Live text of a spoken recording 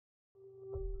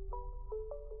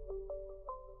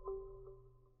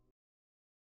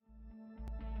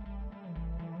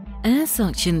Air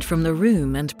suctioned from the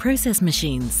room and process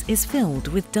machines is filled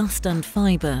with dust and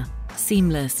fibre.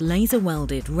 Seamless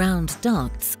laser-welded round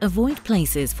ducts avoid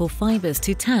places for fibres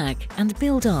to tag and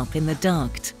build up in the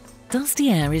duct. Dusty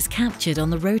air is captured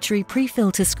on the rotary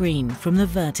pre-filter screen from the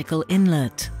vertical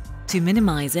inlet. To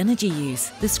minimise energy use,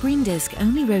 the screen disc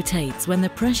only rotates when the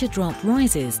pressure drop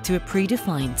rises to a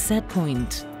predefined set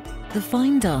point. The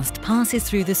fine dust passes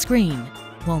through the screen,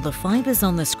 while the fibres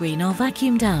on the screen are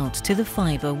vacuumed out to the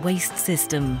fibre waste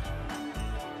system.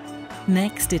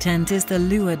 Next, it enters the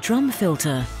Luwa drum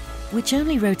filter, which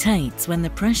only rotates when the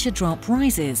pressure drop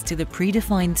rises to the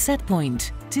predefined set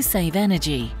point to save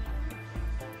energy.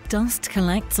 Dust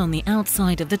collects on the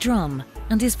outside of the drum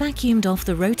and is vacuumed off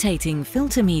the rotating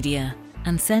filter media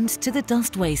and sent to the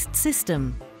dust waste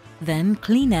system. Then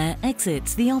clean air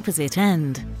exits the opposite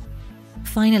end.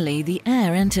 Finally, the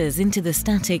air enters into the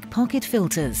static pocket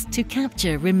filters to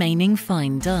capture remaining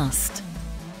fine dust.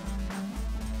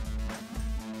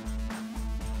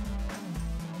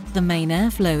 The main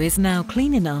airflow is now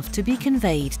clean enough to be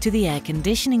conveyed to the air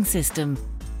conditioning system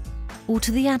or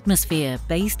to the atmosphere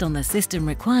based on the system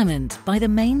requirement by the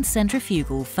main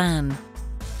centrifugal fan.